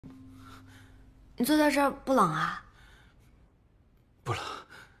你坐在这儿不冷啊？不冷，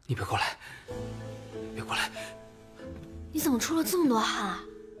你别过来，别过来。你怎么出了这么多汗啊？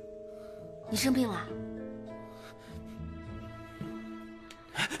你生病了？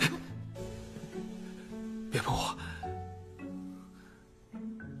别碰我，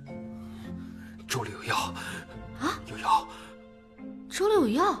粥里有药。啊？有药。粥里有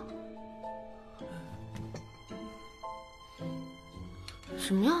药？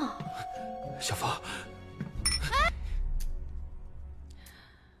什么药？小芳。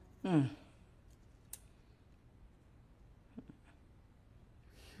嗯。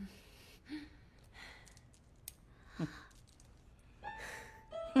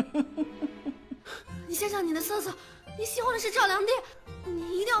你想想你的瑟瑟，你喜欢的是赵良娣，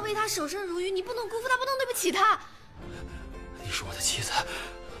你一定要为他守身如玉，你不能辜负他，不能对不起他。你是我的妻子，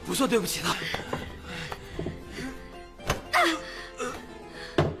不算对不起他。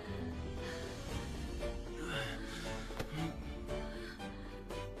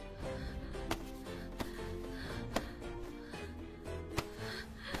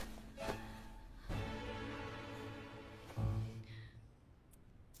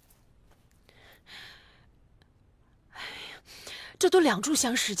这都2炷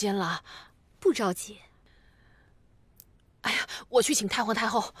香时间了，不着急。哎呀，我去请太皇太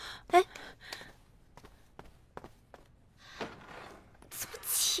后。哎，怎么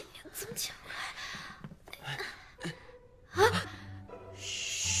请呀？怎么请？啊！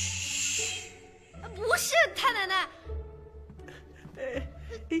嘘，不是太奶奶。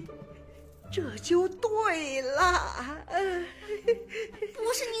这就对了。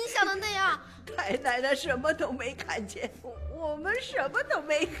不是您想的那样。太奶奶什么都没看见，我们什么都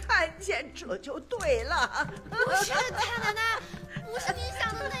没看见，这就对了。不是太奶奶，不是您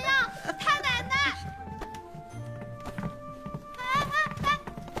想的那样，太奶奶。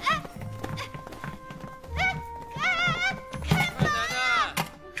开门啊！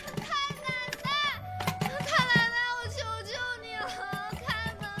太奶奶，我求求你了，开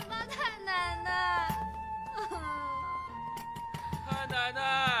门吧，太奶奶。太奶奶。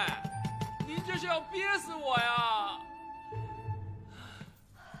您这是要憋死我呀！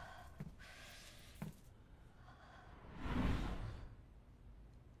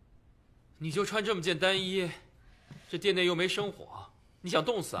你就穿这么件单衣，这店内又没生火，你想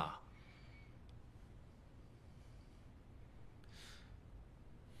冻死啊？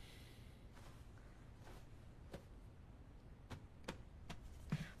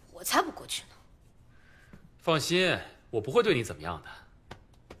我才不过去呢。放心，我不会对你怎么样的。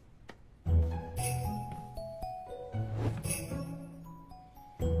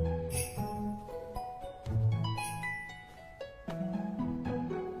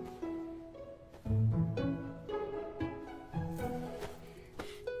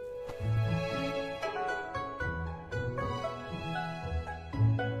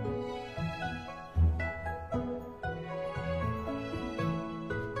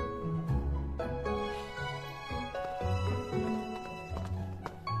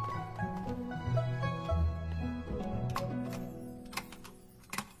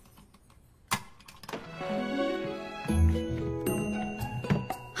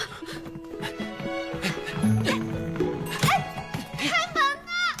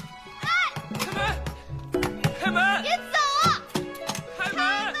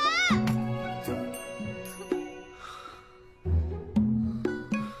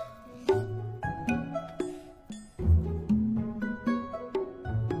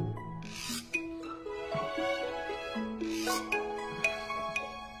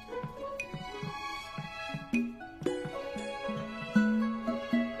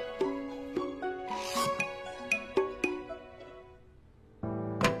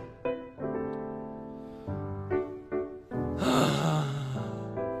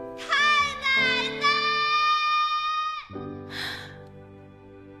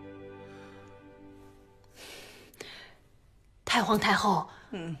太皇太后，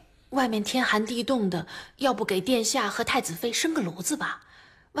外面天寒地冻的，要不给殿下和太子妃生个炉子吧？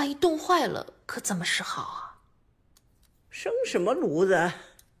万一冻坏了，可怎么是好啊？生什么炉子？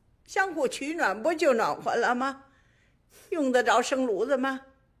相互取暖不就暖和了吗？用得着生炉子吗？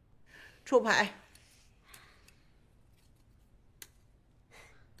出牌。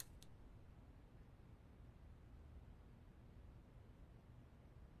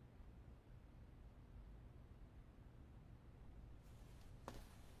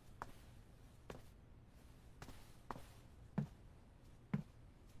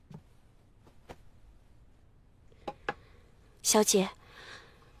小姐，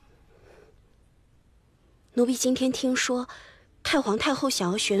奴婢今天听说，太皇太后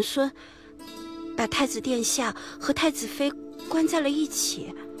想要玄孙，把太子殿下和太子妃关在了一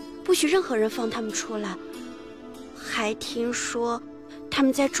起，不许任何人放他们出来。还听说他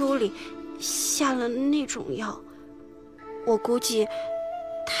们在粥里下了那种药，我估计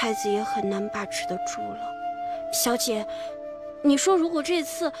太子也很难把持得住了。小姐，你说如果这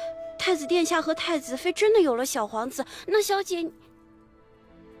次太子殿下和太子妃真的有了小皇子，那小姐……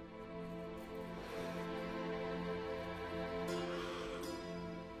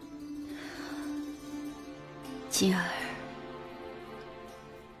金儿，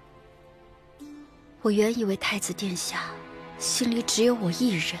我原以为太子殿下心里只有我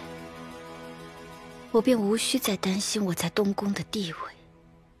一人，我便无需再担心我在东宫的地位。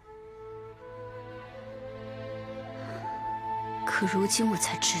可如今我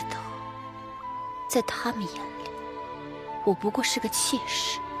才知道，在他们眼里，我不过是个妾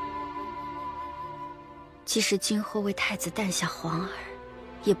室。即使今后为太子诞下皇儿，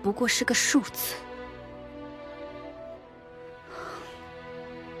也不过是个数字。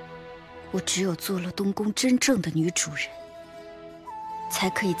我只有做了东宫真正的女主人，才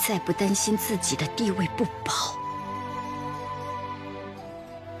可以再不担心自己的地位不保。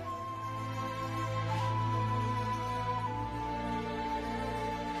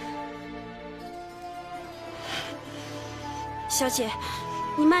小姐，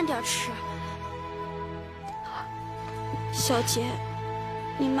你慢点吃。小姐，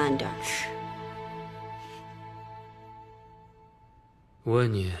你慢点吃。我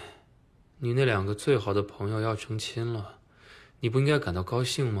问你，你那2个最好的朋友要成亲了，你不应该感到高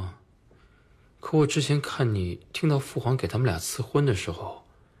兴吗？可我之前看你听到父皇给他们俩赐婚的时候，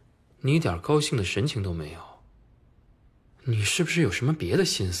你一点高兴的神情都没有。你是不是有什么别的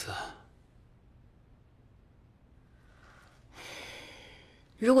心思？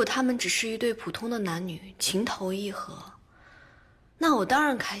如果他们只是一对普通的男女，情投意合，那我当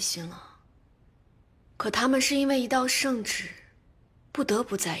然开心了。可他们是因为一道圣旨，不得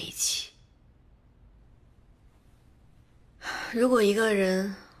不在一起。如果一个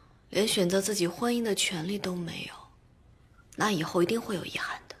人连选择自己婚姻的权利都没有，那以后一定会有遗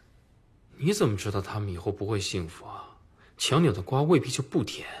憾的。你怎么知道他们以后不会幸福啊？强扭的瓜未必就不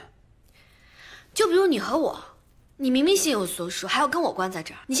甜。就比如你和我，你明明心有所属，还要跟我关在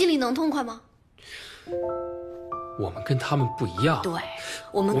这儿，你心里能痛快吗？我们跟他们不一样。对，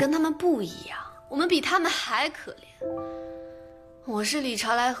我们跟他们不一样，我们比他们还可怜。我是李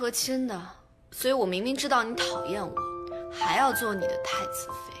朝来和亲的，所以我明明知道你讨厌我，还要做你的太子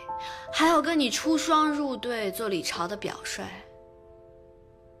妃，还要跟你出双入对，做李朝的表率。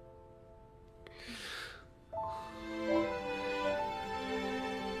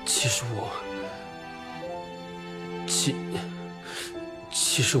其实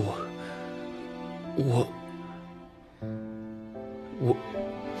我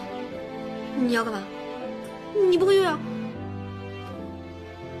你要干嘛？你不会又要……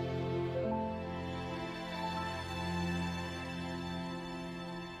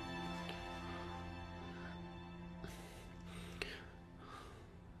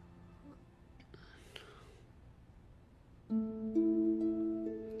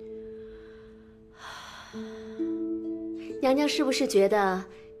娘娘是不是觉得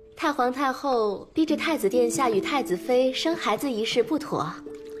太皇太后逼着太子殿下与太子妃生孩子一事不妥？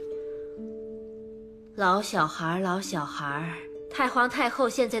老小孩，老小孩，太皇太后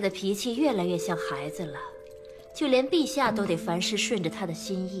现在的脾气越来越像孩子了，就连陛下都得凡事顺着她的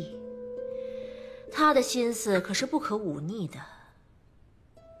心意。她的心思可是不可忤逆的，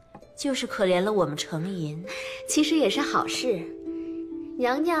就是可怜了我们程银。其实也是好事。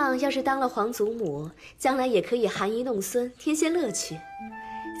娘娘要是当了皇祖母，将来也可以含饴弄孙，添些乐趣。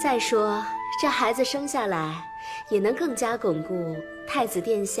再说，这孩子生下来，也能更加巩固太子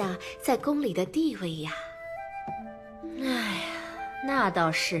殿下在宫里的地位呀。哎呀，那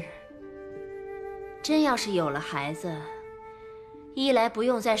倒是。真要是有了孩子，一来不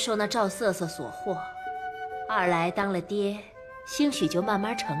用再受那赵瑟瑟所惑，二来当了爹，兴许就慢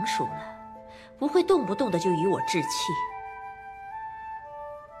慢成熟了，不会动不动的就与我置气。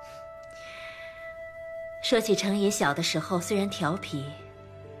说起程银小的时候，虽然调皮，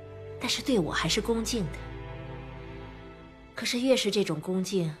但是对我还是恭敬的。可是越是这种恭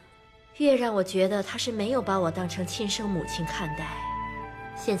敬，越让我觉得他是没有把我当成亲生母亲看待。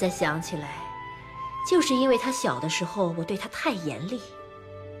现在想起来，就是因为他小的时候我对他太严厉。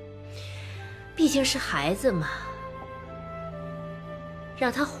毕竟是孩子嘛，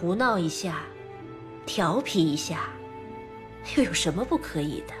让他胡闹一下，调皮一下，又有什么不可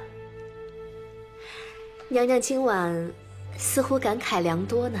以的？娘娘今晚似乎感慨良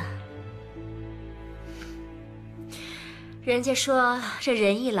多呢。人家说这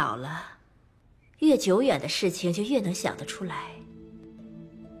人一老了，越久远的事情就越能想得出来。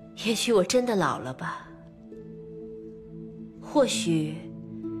也许我真的老了吧，或许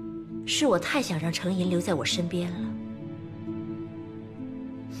是我太想让程银留在我身边了。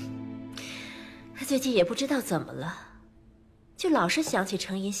他最近也不知道怎么了，就老是想起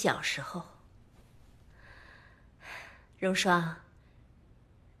程银小时候。荣双，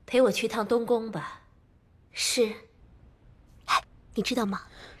陪我去趟东宫吧。是。哎，你知道吗？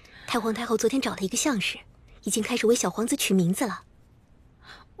太皇太后昨天找了一个相士，已经开始为小皇子取名字了。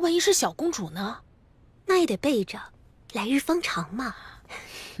万一是小公主呢？那也得备着，来日方长嘛。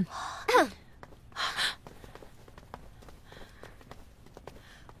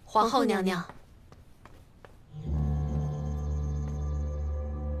皇后娘娘，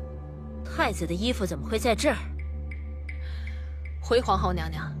太子的衣服怎么会在这儿？回皇后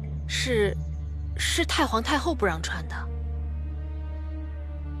娘娘，是太皇太后不让穿的。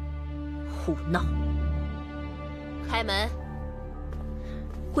胡闹！开门！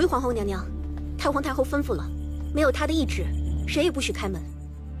回皇后娘娘，太皇太后吩咐了，没有她的懿旨，谁也不许开门。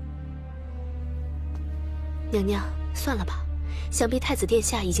娘娘，算了吧，想必太子殿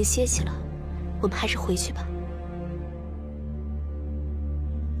下已经歇息了，我们还是回去吧。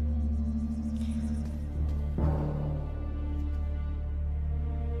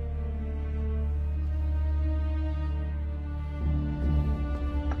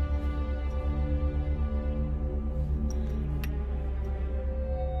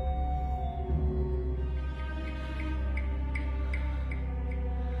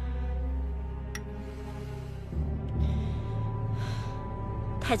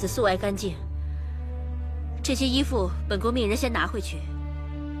太子素爱干净，这些衣服本宫命人先拿回去，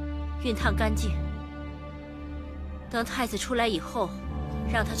熨烫干净。等太子出来以后，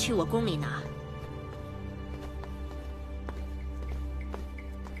让他去我宫里拿。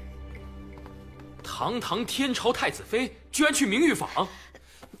堂堂天朝太子妃，居然去名誉坊！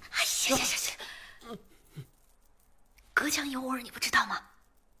哎呀呀呀！隔墙有耳，你不知道吗？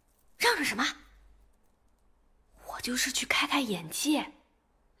嚷嚷什么？我就是去开开眼界。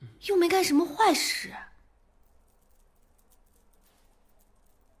又没干什么坏事。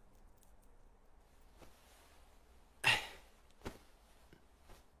哎，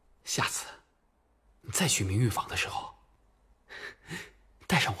下次你再去名誉坊的时候，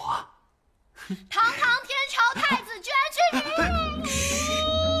带上我。堂堂天朝太子居然去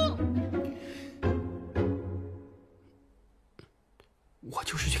我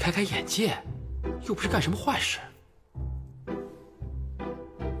就是去开开眼界，又不是干什么坏事。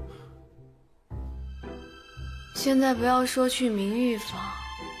现在不要说去名誉坊，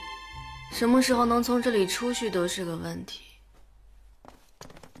什么时候能从这里出去都是个问题。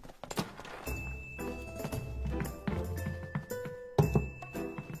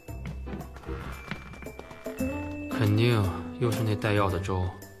肯定又是那带药的粥，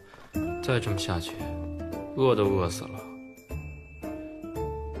再这么下去，饿都饿死了。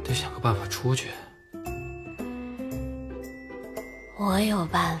得想个办法出去。我有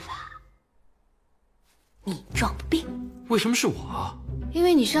办法。你装病？为什么是我？因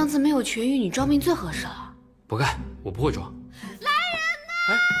为你上次没有痊愈，你装病最合适了。不干，我不会装。来人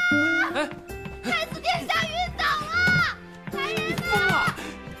呐！太子殿下晕倒了！来人呐！疯了！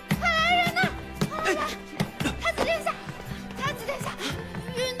快来人呐！太子殿下，太子殿下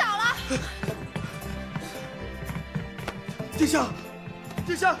晕倒了！殿下，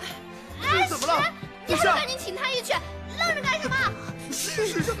殿下，哎，怎么了？你还不赶紧请他一去，愣着干什么？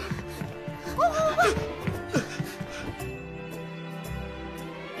是。快！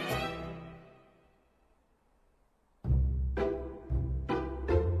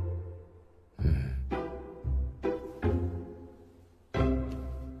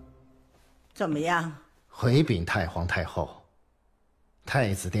怎么样？回禀太皇太后，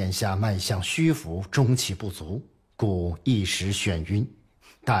太子殿下脉象虚浮，中气不足，故一时眩晕，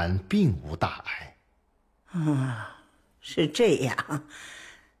但并无大碍。是这样，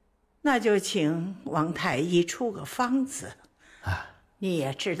那就请王太医出个方子。你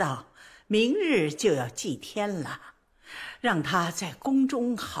也知道，明日就要祭天了，让他在宫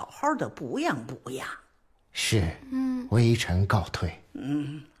中好好的补养补养。是，微臣告退。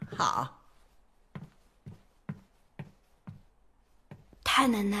好。太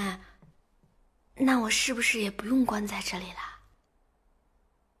奶奶，那我是不是也不用关在这里了？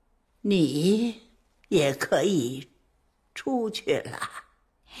你也可以出去了。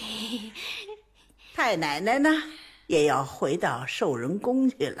太奶奶呢，也要回到寿仁宫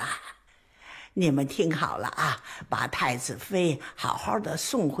去了。你们听好了啊，把太子妃好好的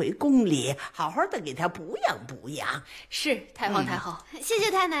送回宫里，好好的给她补养补养。是太皇太后，谢谢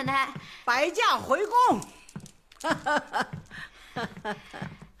太奶奶。摆驾回宫。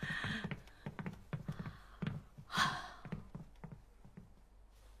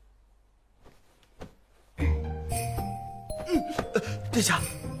殿下。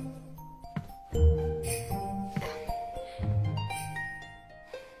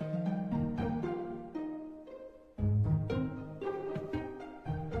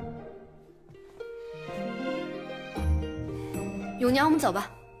永娘，我们走吧。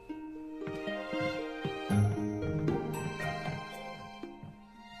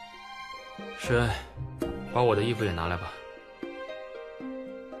诗恩，把我的衣服也拿来吧。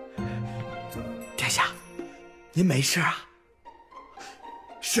殿下，您没事啊？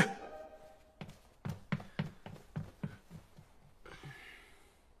是。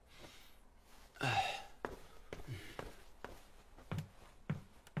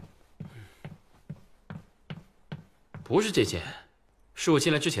不是这件，是我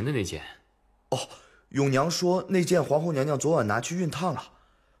进来之前的那件。哦，永娘说那件皇后娘娘昨晚拿去熨烫了，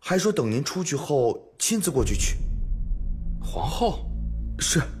还说等您出去后亲自过去取。皇后？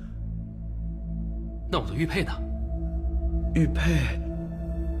是。那我的玉佩呢？玉佩？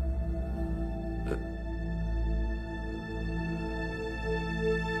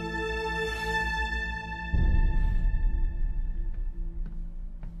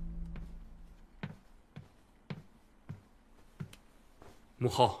母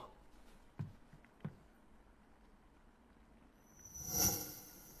后，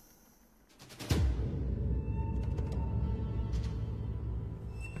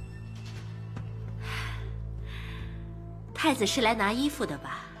太子是来拿衣服的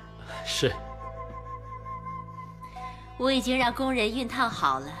吧？是。我已经让工人熨烫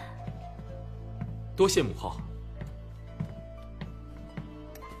好了。多谢母后。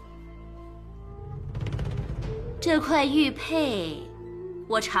这块玉佩。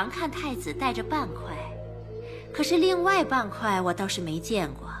我常看太子戴着半块，可是另外半块我倒是没见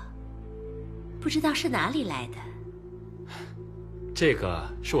过，不知道是哪里来的。这个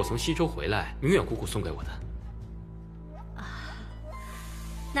是我从西周回来，明远姑姑送给我的。啊，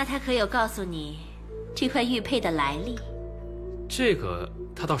那他可有告诉你这块玉佩的来历？这个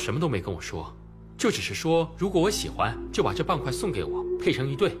他倒什么都没跟我说，就只是说如果我喜欢，就把这半块送给我，配成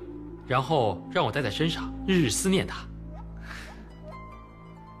一对，然后让我戴在身上，日日思念他。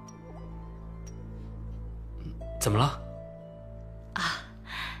怎么了？啊，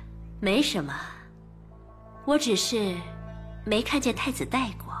没什么，我只是没看见太子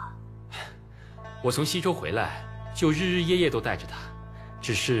戴过。我从西周回来，就日日夜夜都带着它，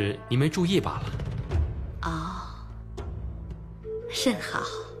只是你没注意罢了。哦，甚好。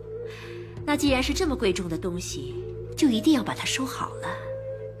那既然是这么贵重的东西，就一定要把它收好了。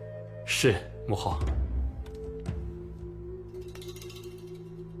是，母后。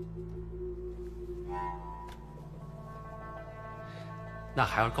那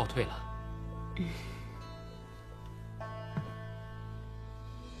孩儿告退了。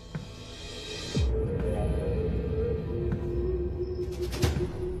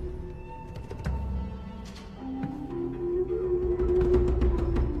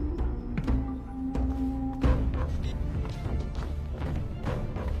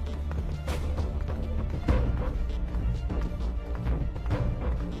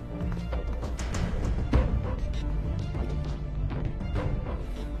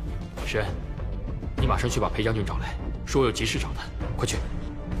诗恩，你马上去把裴将军找来，说我有急事找他，快去。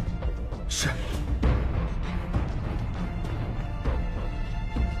是。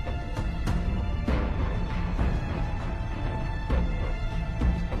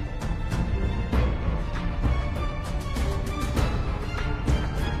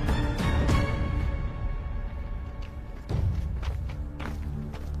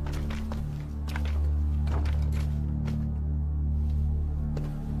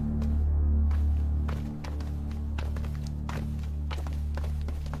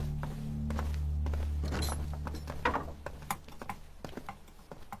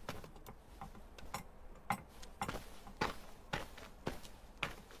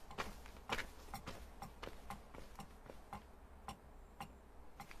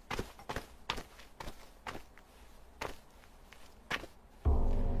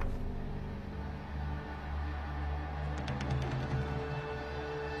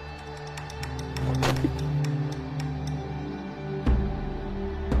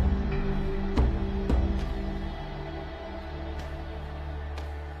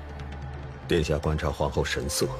殿下观察皇后神色，